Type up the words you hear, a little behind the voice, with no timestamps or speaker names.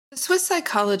Swiss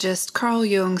psychologist Carl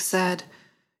Jung said,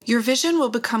 "Your vision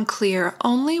will become clear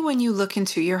only when you look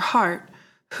into your heart.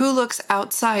 Who looks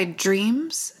outside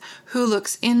dreams, who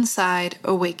looks inside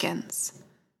awakens."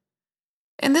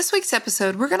 In this week's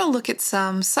episode, we're going to look at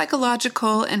some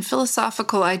psychological and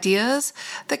philosophical ideas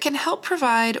that can help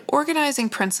provide organizing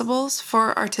principles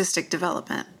for artistic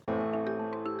development.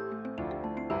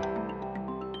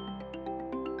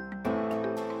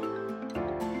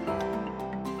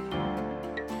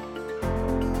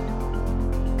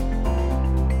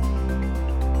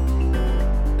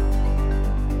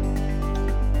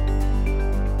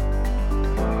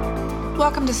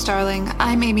 Welcome to Starling.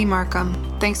 I'm Amy Markham.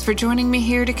 Thanks for joining me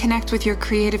here to connect with your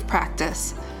creative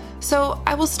practice. So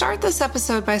I will start this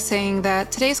episode by saying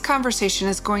that today's conversation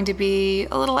is going to be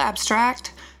a little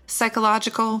abstract,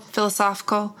 psychological,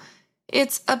 philosophical.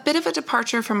 It's a bit of a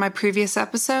departure from my previous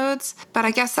episodes, but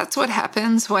I guess that's what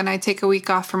happens when I take a week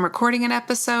off from recording an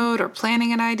episode or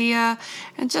planning an idea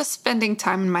and just spending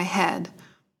time in my head.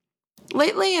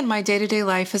 Lately, in my day-to-day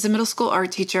life as a middle school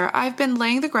art teacher, I've been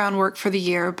laying the groundwork for the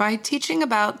year by teaching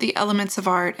about the elements of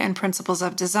art and principles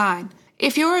of design.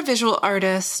 If you're a visual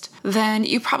artist, then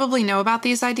you probably know about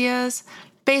these ideas.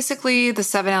 Basically, the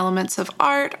 7 elements of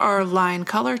art are line,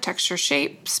 color, texture,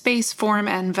 shape, space, form,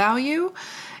 and value.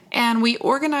 And we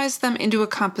organize them into a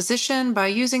composition by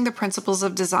using the principles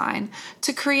of design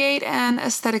to create an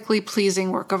aesthetically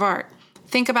pleasing work of art.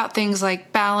 Think about things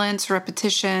like balance,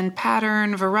 repetition,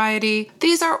 pattern, variety.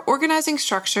 These are organizing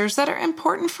structures that are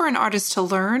important for an artist to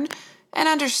learn and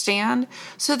understand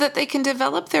so that they can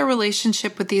develop their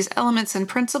relationship with these elements and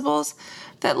principles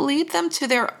that lead them to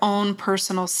their own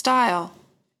personal style.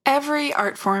 Every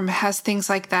art form has things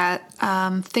like that,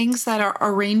 things that are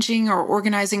arranging or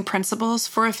organizing principles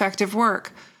for effective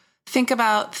work. Think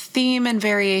about theme and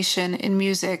variation in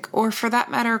music, or for that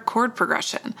matter, chord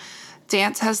progression.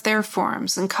 Dance has their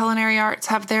forms, and culinary arts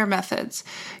have their methods.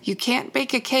 You can't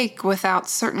bake a cake without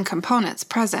certain components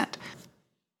present.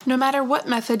 No matter what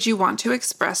method you want to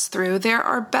express through, there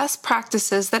are best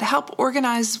practices that help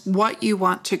organize what you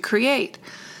want to create.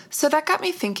 So that got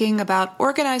me thinking about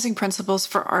organizing principles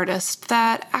for artists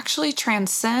that actually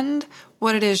transcend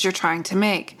what it is you're trying to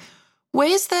make.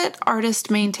 Ways that artists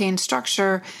maintain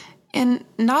structure in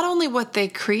not only what they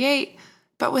create,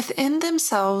 but within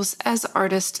themselves as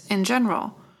artists in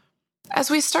general.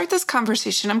 As we start this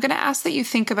conversation, I'm going to ask that you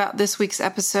think about this week's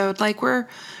episode like we're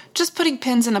just putting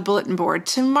pins in a bulletin board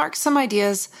to mark some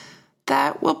ideas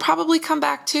that we'll probably come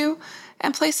back to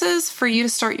and places for you to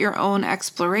start your own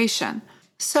exploration.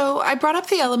 So I brought up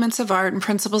the elements of art and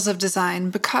principles of design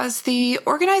because the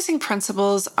organizing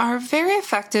principles are very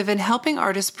effective in helping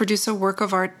artists produce a work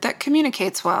of art that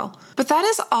communicates well. But that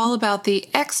is all about the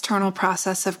external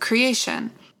process of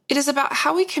creation. It is about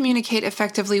how we communicate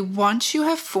effectively once you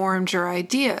have formed your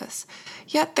ideas.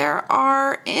 Yet there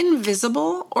are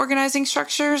invisible organizing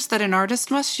structures that an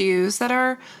artist must use that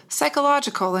are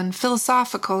psychological and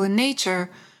philosophical in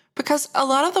nature, because a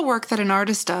lot of the work that an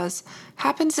artist does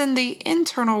happens in the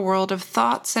internal world of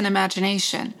thoughts and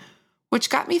imagination, which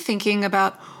got me thinking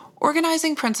about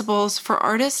organizing principles for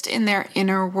artists in their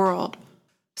inner world.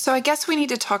 So I guess we need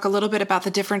to talk a little bit about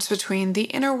the difference between the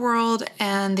inner world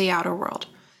and the outer world.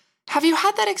 Have you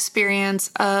had that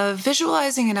experience of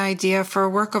visualizing an idea for a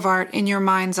work of art in your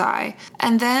mind's eye,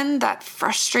 and then that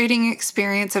frustrating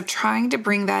experience of trying to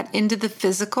bring that into the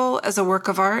physical as a work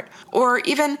of art? Or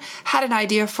even had an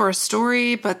idea for a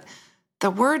story, but the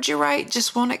words you write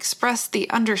just won't express the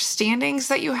understandings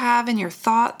that you have in your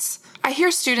thoughts? I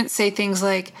hear students say things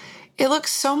like, "It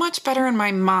looks so much better in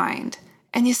my mind."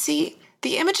 And you see,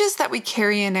 the images that we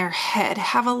carry in our head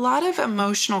have a lot of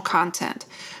emotional content.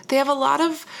 They have a lot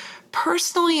of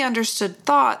personally understood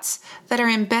thoughts that are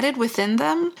embedded within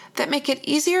them that make it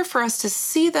easier for us to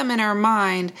see them in our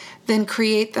mind than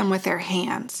create them with our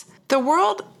hands. The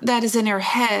world that is in our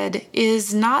head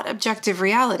is not objective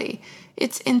reality.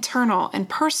 It's internal and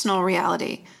personal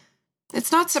reality.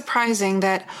 It's not surprising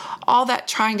that all that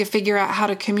trying to figure out how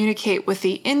to communicate with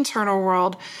the internal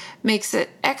world makes the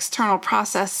external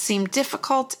process seem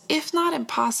difficult, if not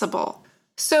impossible.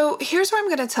 So here's where I'm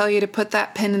going to tell you to put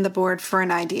that pin in the board for an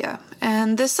idea.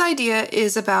 And this idea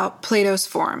is about Plato's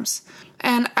forms.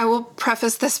 And I will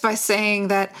preface this by saying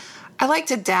that I like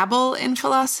to dabble in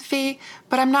philosophy,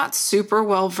 but I'm not super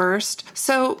well versed.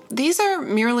 So these are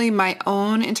merely my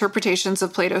own interpretations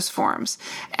of Plato's forms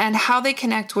and how they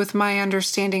connect with my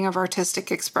understanding of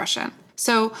artistic expression.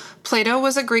 So Plato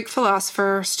was a Greek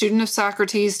philosopher, student of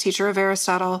Socrates, teacher of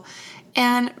Aristotle,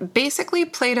 and basically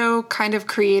Plato kind of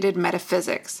created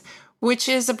metaphysics, which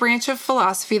is a branch of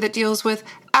philosophy that deals with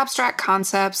abstract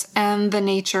concepts, and the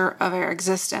nature of our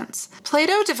existence.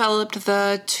 Plato developed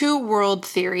the two-world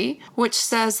theory, which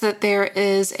says that there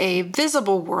is a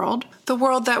visible world, the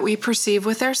world that we perceive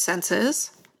with our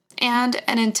senses, and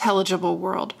an intelligible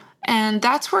world. And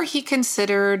that's where he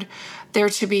considered there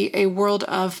to be a world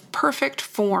of perfect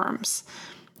forms.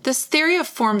 This theory of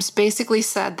forms basically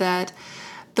said that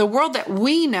the world that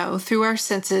we know through our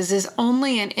senses is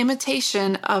only an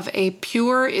imitation of a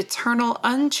pure, eternal,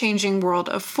 unchanging world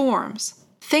of forms.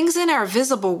 Things in our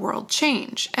visible world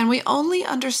change, and we only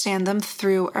understand them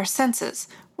through our senses,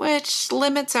 which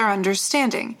limits our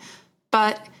understanding.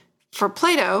 But for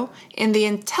Plato, in the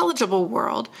intelligible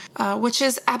world, which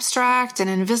is abstract and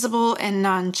invisible and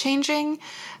non-changing,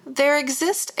 there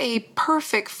exists a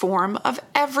perfect form of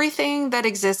everything that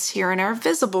exists here in our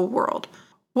visible world.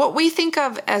 What we think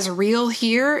of as real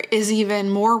here is even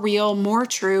more real, more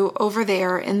true over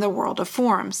there in the world of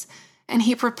forms. And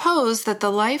he proposed that the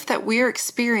life that we're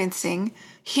experiencing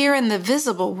here in the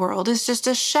visible world is just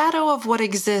a shadow of what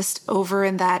exists over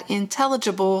in that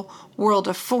intelligible world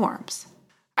of forms.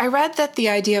 I read that the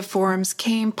idea of forms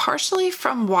came partially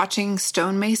from watching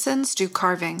stonemasons do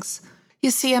carvings.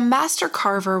 You see, a master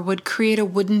carver would create a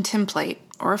wooden template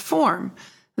or a form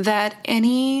that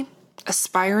any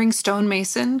aspiring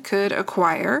stonemason could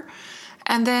acquire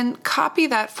and then copy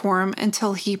that form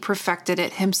until he perfected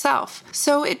it himself.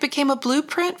 So it became a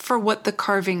blueprint for what the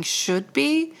carving should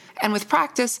be, and with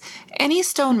practice, any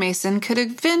stonemason could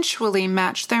eventually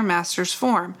match their master's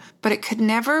form, but it could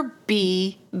never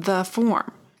be the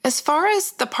form. As far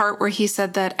as the part where he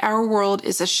said that our world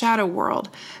is a shadow world,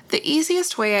 the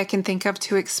easiest way I can think of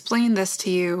to explain this to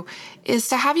you is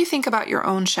to have you think about your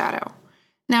own shadow.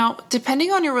 Now,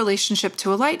 depending on your relationship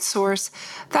to a light source,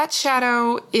 that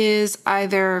shadow is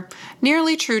either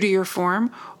nearly true to your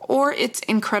form or it's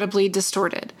incredibly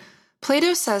distorted.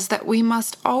 Plato says that we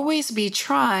must always be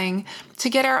trying to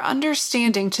get our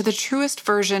understanding to the truest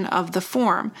version of the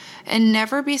form and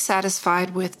never be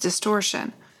satisfied with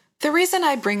distortion. The reason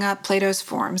I bring up Plato's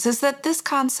forms is that this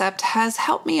concept has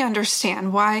helped me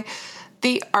understand why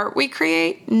the art we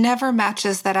create never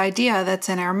matches that idea that's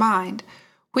in our mind.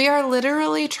 We are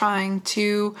literally trying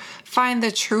to find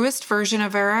the truest version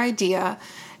of our idea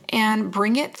and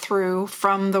bring it through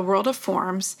from the world of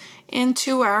forms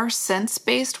into our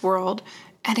sense-based world,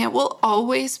 and it will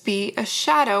always be a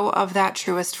shadow of that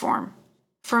truest form.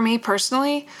 For me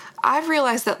personally, I've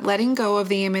realized that letting go of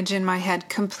the image in my head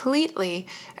completely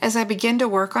as I begin to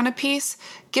work on a piece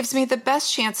gives me the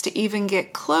best chance to even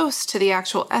get close to the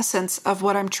actual essence of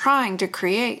what I'm trying to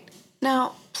create.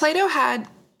 Now, Plato had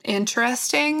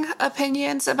interesting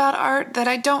opinions about art that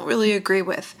I don't really agree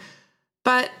with,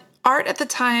 but art at the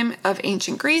time of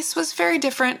ancient Greece was very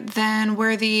different than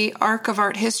where the arc of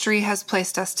art history has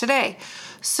placed us today.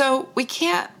 So we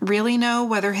can't really know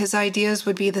whether his ideas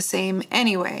would be the same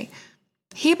anyway.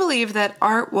 He believed that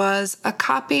art was a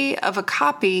copy of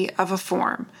a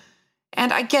form.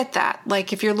 And I get that.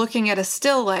 Like if you're looking at a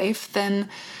still life, then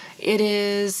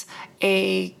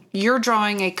you're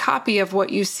drawing a copy of what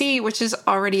you see, which is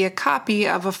already a copy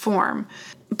of a form.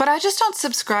 But I just don't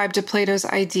subscribe to Plato's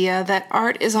idea that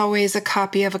art is always a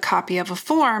copy of a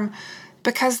form,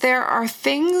 because there are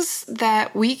things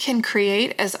that we can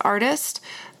create as artists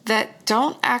that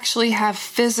don't actually have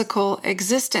physical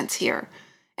existence here.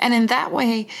 And in that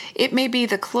way, it may be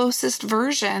the closest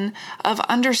version of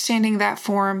understanding that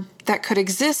form that could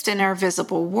exist in our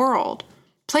visible world.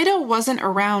 Plato wasn't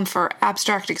around for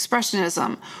abstract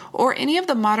expressionism or any of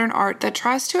the modern art that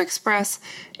tries to express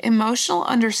emotional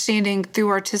understanding through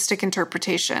artistic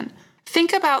interpretation.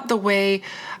 Think about the way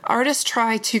artists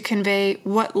try to convey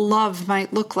what love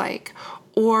might look like,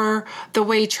 or the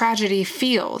way tragedy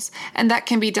feels, and that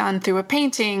can be done through a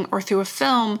painting or through a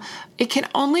film. It can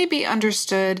only be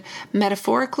understood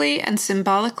metaphorically and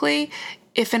symbolically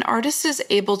if an artist is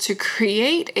able to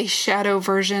create a shadow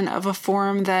version of a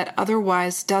form that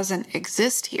otherwise doesn't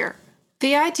exist here.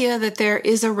 The idea that there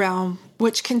is a realm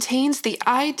which contains the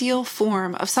ideal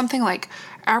form of something like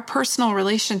our personal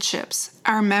relationships,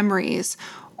 our memories,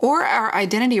 or our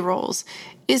identity roles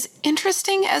is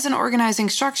interesting as an organizing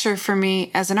structure for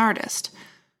me as an artist.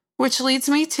 Which leads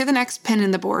me to the next pin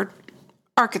in the board,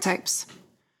 archetypes.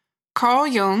 Carl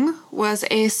Jung was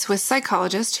a Swiss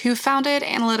psychologist who founded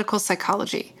analytical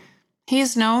psychology. He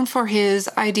is known for his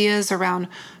ideas around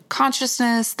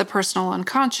consciousness, the personal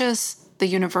unconscious, the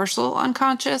universal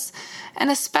unconscious, and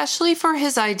especially for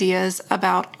his ideas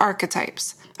about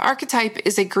archetypes. Archetype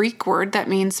is a Greek word that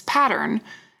means pattern,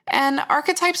 and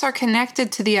archetypes are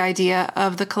connected to the idea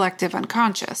of the collective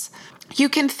unconscious. You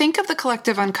can think of the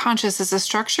collective unconscious as a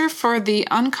structure for the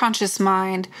unconscious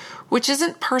mind, which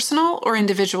isn't personal or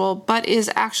individual, but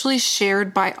is actually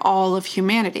shared by all of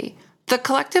humanity. The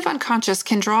collective unconscious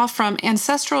can draw from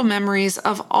ancestral memories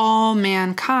of all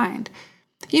mankind.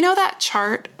 You know that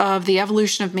chart of the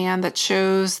evolution of man that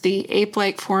shows the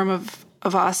ape-like form of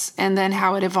us and then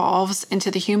how it evolves into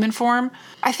the human form?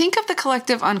 I think of the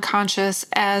collective unconscious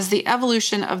as the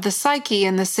evolution of the psyche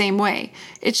in the same way.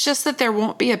 It's just that there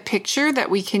won't be a picture that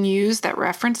we can use that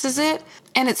references it,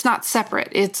 and it's not separate.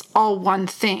 It's all one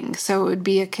thing. So it would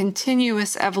be a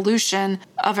continuous evolution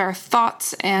of our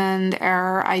thoughts and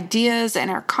our ideas and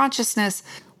our consciousness,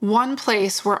 one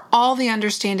place where all the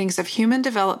understandings of human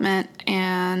development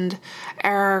and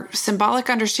our symbolic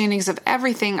understandings of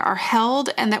everything are held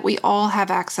and that we all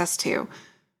have access to.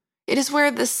 It is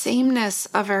where the sameness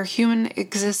of our human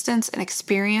existence and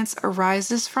experience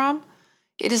arises from.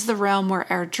 It is the realm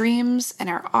where our dreams and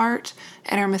our art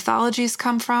and our mythologies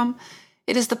come from.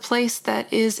 It is the place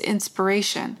that is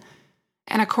inspiration.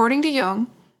 And according to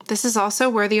Jung, this is also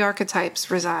where the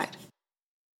archetypes reside.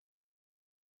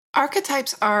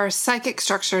 Archetypes are psychic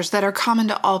structures that are common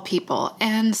to all people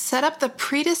and set up the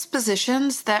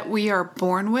predispositions that we are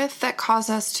born with that cause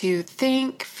us to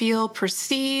think, feel,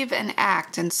 perceive, and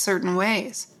act in certain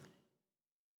ways.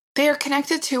 They are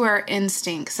connected to our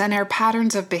instincts and our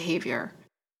patterns of behavior.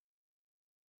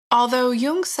 Although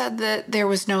Jung said that there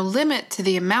was no limit to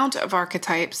the amount of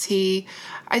archetypes, he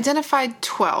identified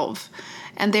 12,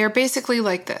 and they are basically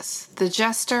like this: the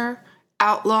jester,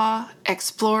 outlaw,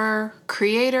 explorer,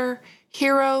 creator,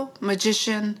 hero,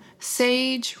 magician,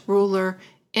 sage, ruler,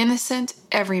 innocent,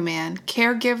 everyman,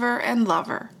 caregiver, and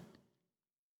lover.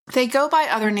 They go by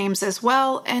other names as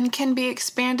well and can be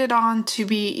expanded on to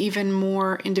be even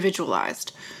more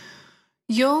individualized.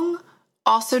 Jung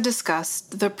also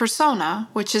discussed the persona,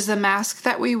 which is the mask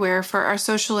that we wear for our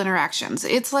social interactions.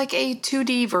 It's like a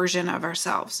 2D version of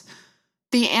ourselves.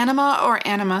 The anima or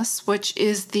animus, which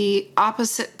is the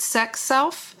opposite sex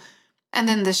self, and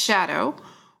then the shadow,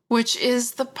 which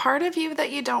is the part of you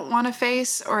that you don't want to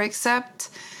face or accept,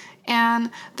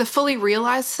 and the fully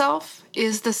realized self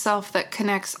is the self that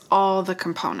connects all the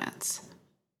components.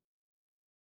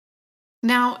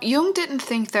 Now, Jung didn't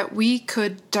think that we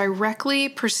could directly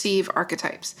perceive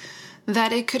archetypes,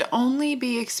 that it could only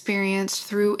be experienced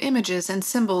through images and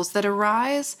symbols that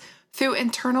arise through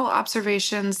internal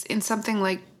observations in something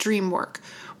like dream work,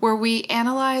 where we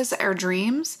analyze our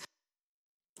dreams.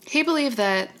 He believed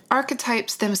that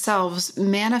archetypes themselves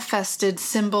manifested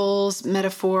symbols,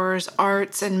 metaphors,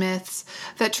 arts, and myths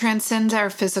that transcend our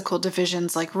physical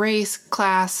divisions like race,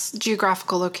 class,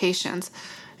 geographical locations.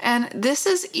 And this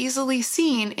is easily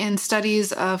seen in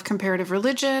studies of comparative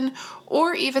religion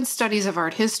or even studies of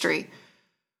art history.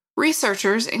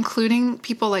 Researchers, including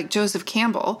people like Joseph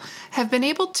Campbell, have been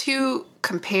able to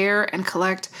compare and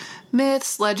collect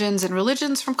myths, legends, and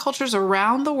religions from cultures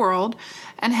around the world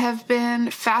and have been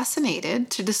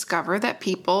fascinated to discover that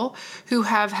people who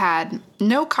have had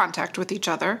no contact with each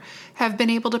other have been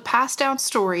able to pass down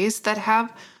stories that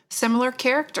have similar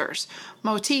characters,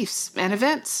 motifs, and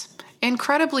events.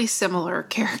 Incredibly similar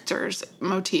characters,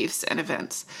 motifs, and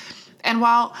events. And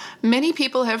while many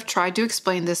people have tried to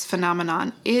explain this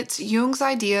phenomenon, it's Jung's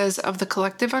ideas of the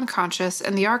collective unconscious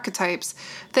and the archetypes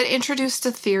that introduced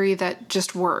a theory that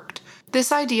just worked.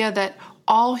 This idea that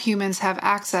all humans have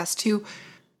access to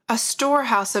a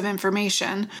storehouse of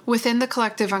information within the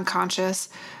collective unconscious,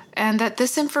 and that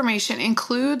this information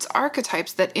includes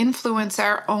archetypes that influence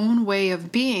our own way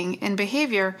of being and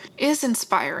behavior, is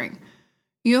inspiring.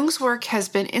 Jung's work has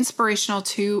been inspirational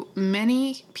to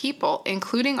many people,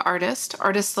 including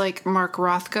artists like Mark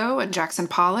Rothko and Jackson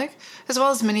Pollock, as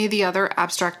well as many of the other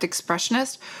abstract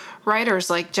expressionists, writers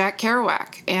like Jack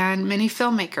Kerouac, and many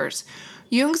filmmakers.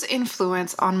 Jung's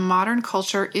influence on modern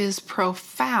culture is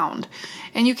profound,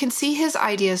 and you can see his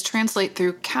ideas translate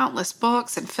through countless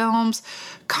books and films,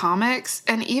 comics,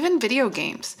 and even video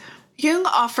games. Jung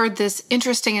offered this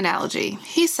interesting analogy.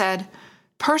 He said,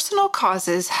 "Personal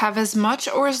causes have as much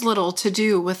or as little to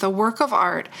do with a work of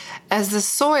art as the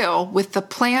soil with the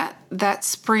plant that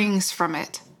springs from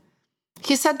it."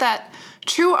 He said that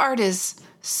true art is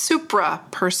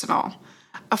supra-personal,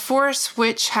 a force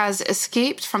which has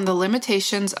escaped from the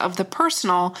limitations of the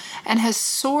personal and has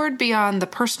soared beyond the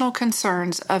personal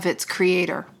concerns of its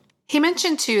creator. He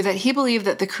mentioned, too, that he believed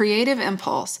that the creative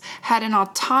impulse had an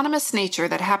autonomous nature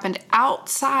that happened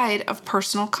outside of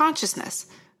personal consciousness.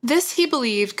 This, he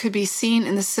believed, could be seen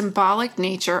in the symbolic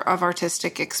nature of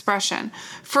artistic expression.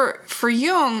 For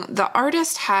Jung, the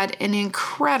artist had an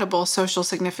incredible social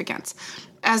significance.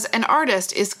 as an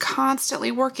artist, is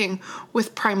constantly working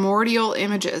with primordial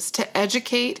images to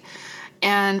educate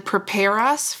and prepare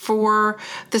us for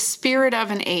the spirit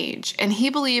of an age. And he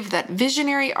believed that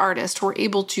visionary artists were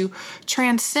able to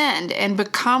transcend and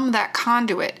become that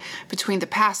conduit between the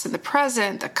past and the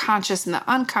present, the conscious and the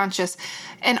unconscious,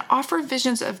 and offer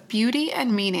visions of beauty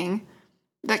and meaning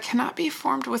that cannot be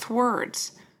formed with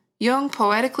words. Jung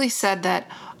poetically said that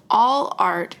all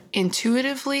art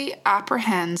intuitively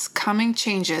apprehends coming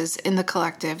changes in the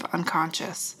collective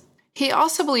unconscious. He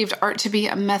also believed art to be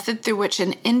a method through which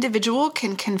an individual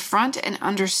can confront and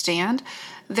understand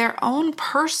their own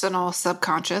personal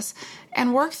subconscious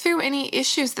and work through any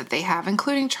issues that they have,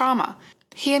 including trauma.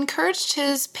 He encouraged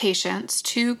his patients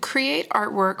to create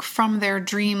artwork from their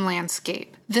dream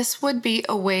landscape. This would be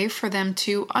a way for them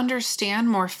to understand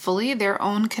more fully their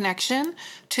own connection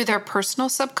to their personal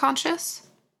subconscious.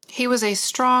 He was a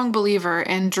strong believer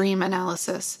in dream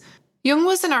analysis. Jung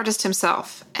was an artist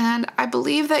himself, and I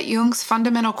believe that Jung's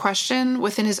fundamental question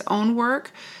within his own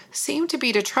work seemed to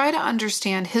be to try to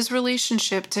understand his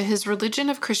relationship to his religion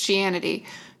of Christianity,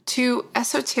 to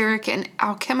esoteric and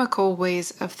alchemical ways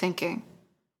of thinking.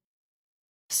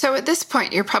 So at this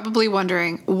point, you're probably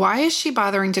wondering, why is she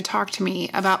bothering to talk to me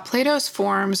about Plato's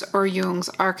forms or Jung's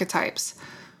archetypes?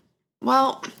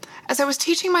 Well, as I was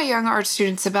teaching my young art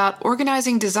students about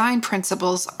organizing design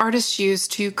principles artists use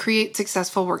to create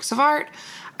successful works of art,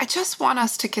 I just want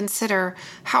us to consider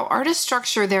how artists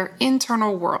structure their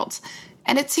internal worlds.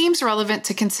 And it seems relevant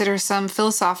to consider some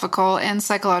philosophical and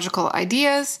psychological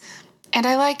ideas, and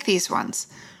I like these ones.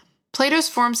 Plato's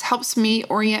forms helps me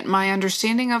orient my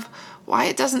understanding of why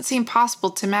it doesn't seem possible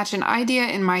to match an idea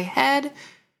in my head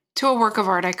to a work of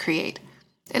art I create.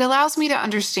 It allows me to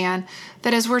understand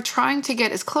that as we're trying to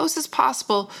get as close as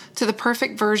possible to the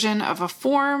perfect version of a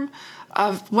form,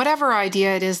 of whatever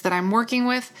idea it is that I'm working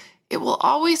with, it will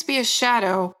always be a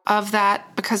shadow of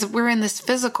that because we're in this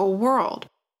physical world.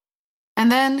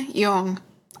 And then Jung.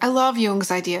 I love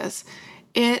Jung's ideas.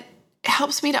 It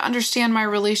helps me to understand my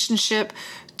relationship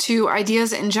to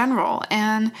ideas in general,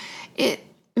 and it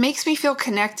makes me feel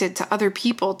connected to other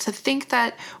people, to think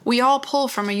that we all pull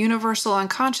from a universal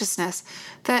unconsciousness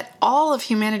that all of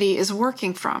humanity is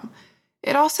working from.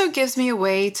 It also gives me a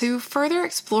way to further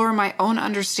explore my own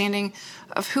understanding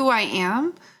of who I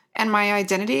am and my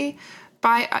identity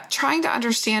by trying to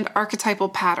understand archetypal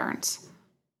patterns.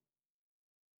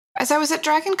 As I was at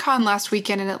DragonCon last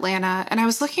weekend in Atlanta, and I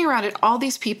was looking around at all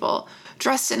these people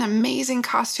dressed in amazing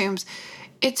costumes,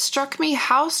 it struck me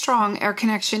how strong our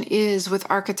connection is with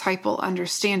archetypal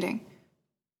understanding.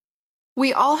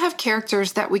 We all have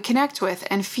characters that we connect with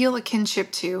and feel a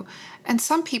kinship to, and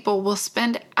some people will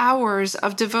spend hours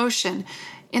of devotion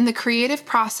in the creative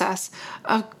process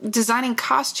of designing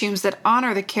costumes that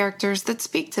honor the characters that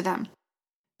speak to them.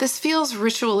 This feels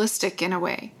ritualistic in a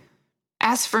way.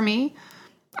 As for me,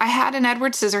 I had an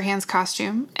Edward Scissorhands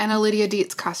costume and a Lydia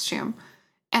Dietz costume,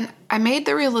 and I made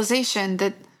the realization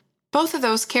that both of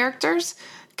those characters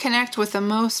connect with the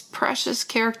most precious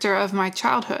character of my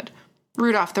childhood,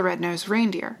 Rudolph the Red-Nosed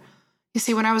Reindeer. You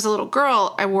see, when I was a little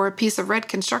girl, I wore a piece of red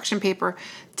construction paper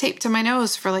taped to my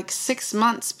nose for like 6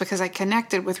 months because I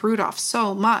connected with Rudolph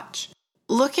so much.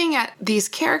 Looking at these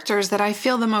characters that I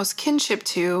feel the most kinship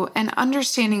to and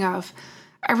understanding of,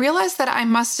 I realized that I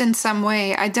must in some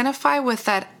way identify with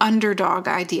that underdog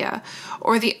idea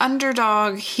or the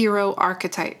underdog hero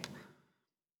archetype.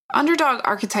 Underdog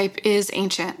archetype is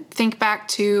ancient. Think back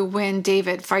to when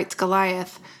David fights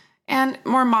Goliath, and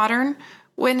more modern,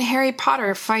 when Harry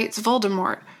Potter fights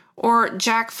Voldemort, or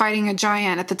Jack fighting a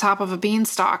giant at the top of a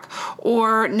beanstalk,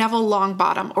 or Neville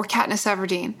Longbottom, or Katniss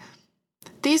Everdeen.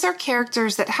 These are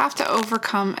characters that have to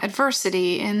overcome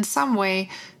adversity in some way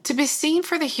to be seen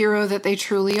for the hero that they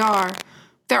truly are.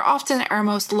 They're often our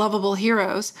most lovable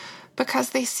heroes because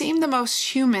they seem the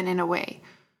most human in a way.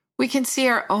 We can see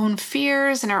our own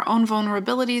fears and our own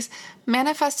vulnerabilities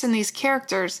manifest in these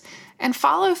characters and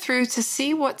follow through to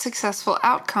see what successful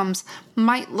outcomes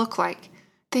might look like.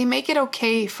 They make it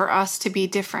okay for us to be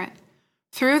different.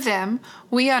 Through them,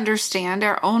 we understand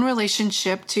our own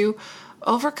relationship to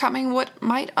overcoming what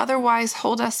might otherwise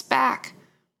hold us back.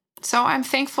 So I'm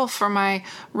thankful for my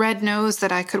red nose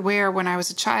that I could wear when I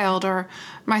was a child, or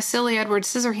my silly Edward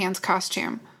Scissorhands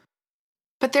costume.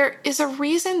 But there is a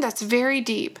reason that's very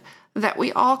deep that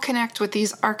we all connect with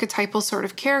these archetypal sort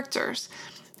of characters,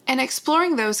 and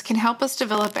exploring those can help us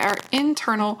develop our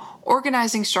internal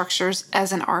organizing structures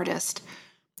as an artist.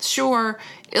 Sure,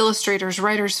 illustrators,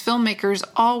 writers, filmmakers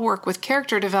all work with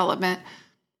character development,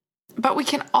 but we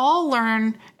can all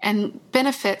learn and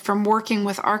benefit from working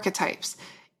with archetypes.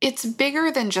 It's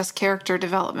bigger than just character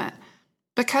development.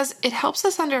 because it helps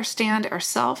us understand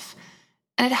ourselves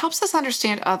and it helps us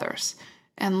understand others.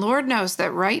 And Lord knows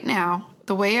that right now,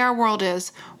 the way our world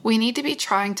is, we need to be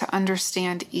trying to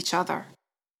understand each other.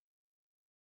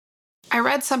 I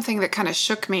read something that kind of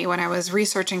shook me when I was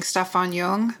researching stuff on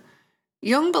Jung.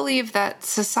 Jung believed that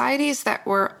societies that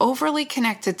were overly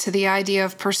connected to the idea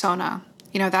of persona,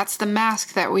 that's the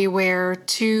mask that we wear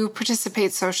to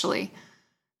participate socially,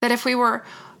 that if we were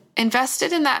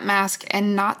invested in that mask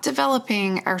and not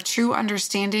developing our true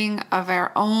understanding of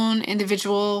our own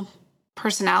individual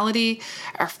personality,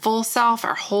 our full self,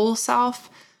 our whole self,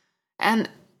 and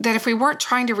that if we weren't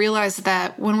trying to realize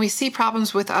that when we see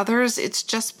problems with others, it's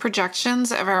just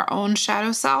projections of our own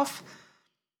shadow self,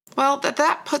 well,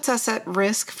 that puts us at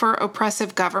risk for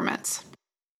oppressive governments.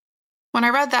 When I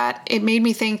read that, it made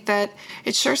me think that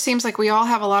it sure seems like we all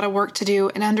have a lot of work to do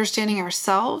in understanding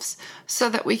ourselves so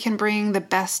that we can bring the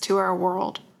best to our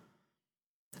world.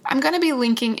 I'm going to be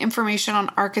linking information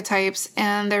on archetypes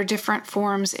and their different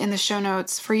forms in the show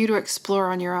notes for you to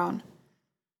explore on your own.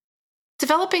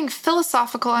 Developing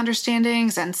philosophical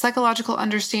understandings and psychological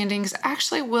understandings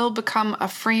actually will become a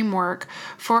framework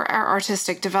for our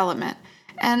artistic development.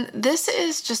 And this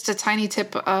is just a tiny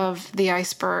tip of the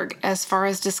iceberg as far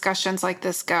as discussions like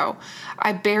this go.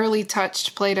 I barely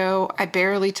touched Plato, I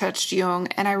barely touched Jung,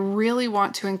 and I really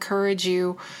want to encourage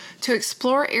you to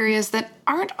explore areas that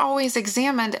aren't always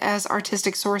examined as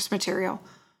artistic source material.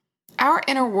 Our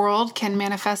inner world can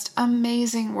manifest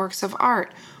amazing works of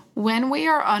art when we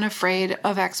are unafraid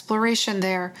of exploration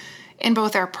there in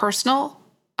both our personal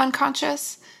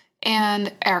unconscious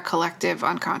and our collective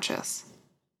unconscious.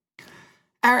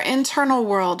 Our internal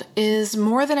world is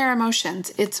more than our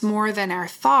emotions. It's more than our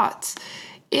thoughts.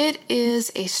 It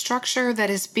is a structure that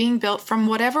is being built from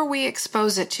whatever we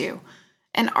expose it to.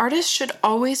 An artist should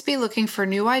always be looking for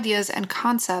new ideas and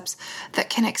concepts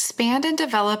that can expand and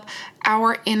develop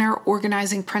our inner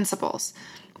organizing principles.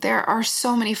 There are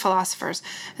so many philosophers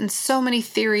and so many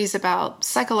theories about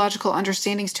psychological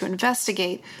understandings to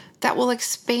investigate that will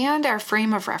expand our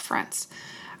frame of reference.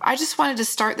 I just wanted to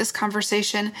start this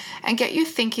conversation and get you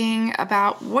thinking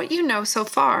about what you know so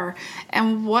far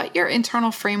and what your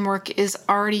internal framework is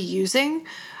already using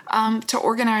to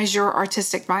organize your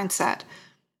artistic mindset.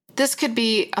 This could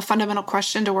be a fundamental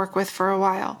question to work with for a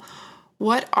while.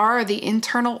 What are the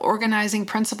internal organizing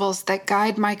principles that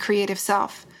guide my creative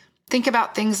self? Think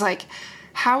about things like,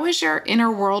 how is your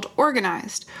inner world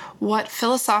organized? What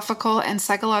philosophical and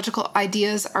psychological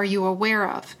ideas are you aware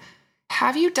of?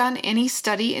 Have you done any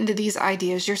study into these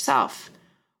ideas yourself?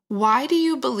 Why do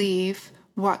you believe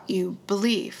what you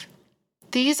believe?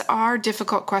 These are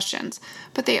difficult questions,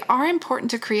 but they are important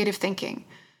to creative thinking,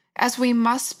 as we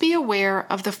must be aware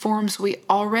of the forms we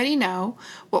already know,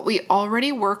 what we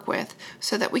already work with,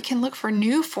 so that we can look for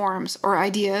new forms or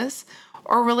ideas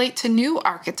or relate to new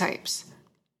archetypes.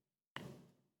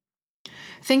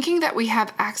 Thinking that we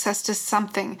have access to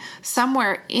something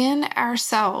somewhere in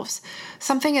ourselves,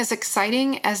 something as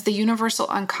exciting as the universal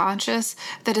unconscious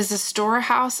that is a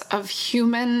storehouse of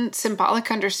human symbolic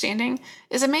understanding,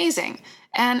 is amazing.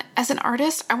 And as an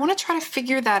artist, I want to try to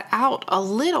figure that out a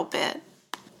little bit.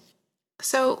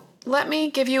 So let me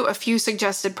give you a few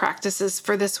suggested practices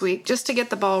for this week just to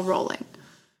get the ball rolling.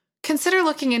 Consider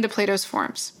looking into Plato's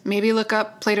forms. Maybe look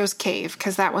up Plato's cave,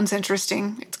 because that one's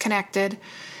interesting. It's connected.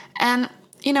 And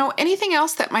anything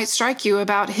else that might strike you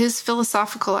about his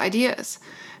philosophical ideas.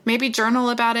 Maybe journal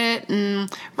about it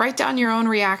and write down your own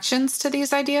reactions to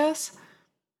these ideas.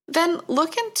 Then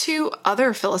look into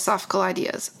other philosophical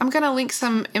ideas. I'm going to link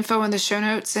some info in the show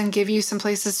notes and give you some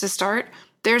places to start.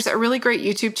 There's a really great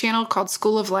YouTube channel called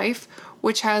School of Life,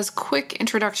 which has quick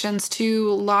introductions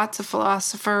to lots of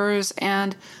philosophers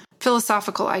and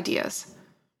philosophical ideas.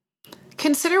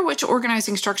 Consider which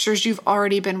organizing structures you've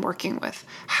already been working with.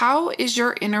 How is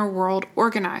your inner world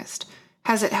organized?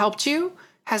 Has it helped you?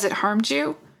 Has it harmed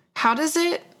you? How does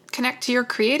it connect to your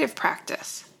creative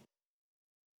practice?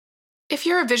 If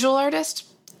you're a visual artist,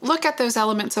 look at those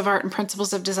elements of art and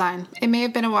principles of design. It may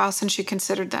have been a while since you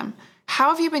considered them. How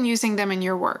have you been using them in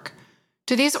your work?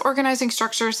 Do these organizing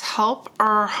structures help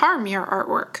or harm your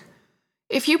artwork?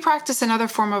 If you practice another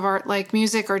form of art like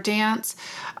music or dance,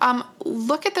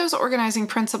 look at those organizing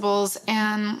principles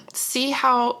and see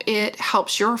how it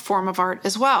helps your form of art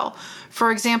as well.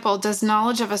 For example, does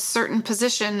knowledge of a certain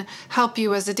position help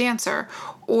you as a dancer?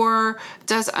 Or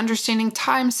does understanding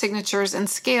time signatures and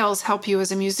scales help you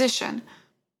as a musician?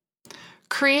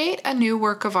 Create a new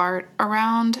work of art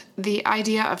around the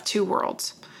idea of two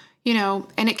worlds.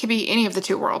 And it could be any of the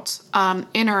two worlds,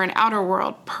 inner and outer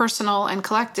world, personal and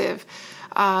collective.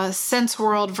 sense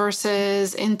world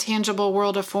versus intangible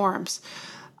world of forms.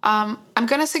 I'm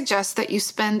going to suggest that you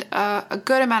spend a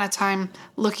good amount of time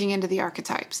looking into the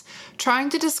archetypes, trying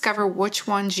to discover which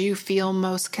ones you feel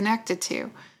most connected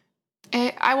to.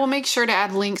 I will make sure to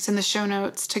add links in the show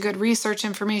notes to good research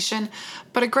information,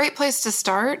 but a great place to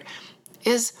start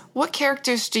is, what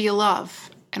characters do you love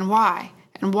and why?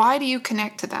 And why do you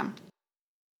connect to them?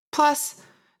 Plus,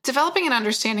 developing an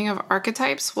understanding of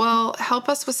archetypes will help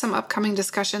us with some upcoming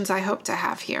discussions I hope to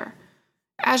have here.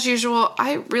 As usual,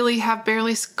 I really have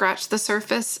barely scratched the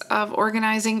surface of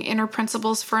organizing inner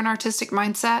principles for an artistic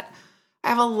mindset. I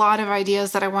have a lot of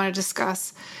ideas that I want to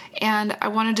discuss, and I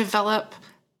want to develop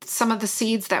some of the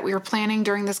seeds that we were planning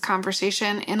during this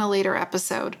conversation in a later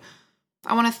episode.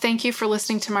 I want to thank you for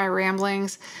listening to my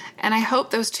ramblings, and I hope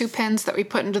those 2 pins that we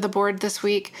put into the board this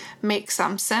week make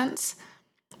some sense.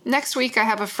 Next week, I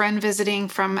have a friend visiting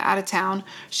from out of town.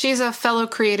 She's a fellow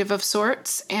creative of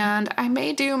sorts, and I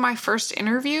may do my first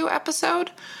interview episode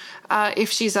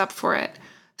if she's up for it.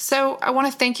 So I want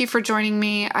to thank you for joining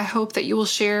me. I hope that you will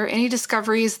share any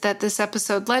discoveries that this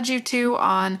episode led you to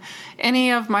on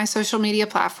any of my social media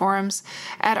platforms,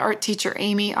 at Art Teacher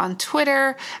Amy on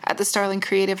Twitter, at The Starling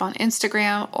Creative on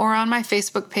Instagram, or on my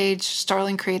Facebook page,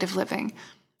 Starling Creative Living.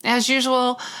 As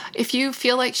usual, if you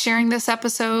feel like sharing this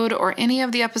episode or any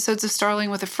of the episodes of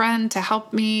Starling with a friend to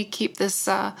help me keep this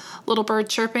little bird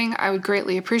chirping, I would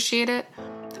greatly appreciate it.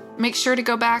 Make sure to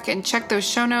go back and check those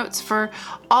show notes for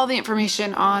all the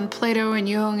information on Plato and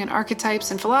Jung and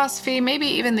archetypes and philosophy, maybe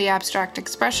even the abstract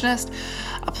expressionist,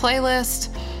 a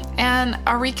playlist, and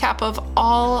a recap of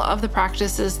all of the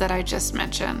practices that I just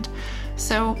mentioned.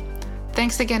 So,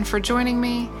 thanks again for joining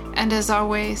me, and as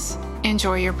always,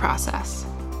 enjoy your process.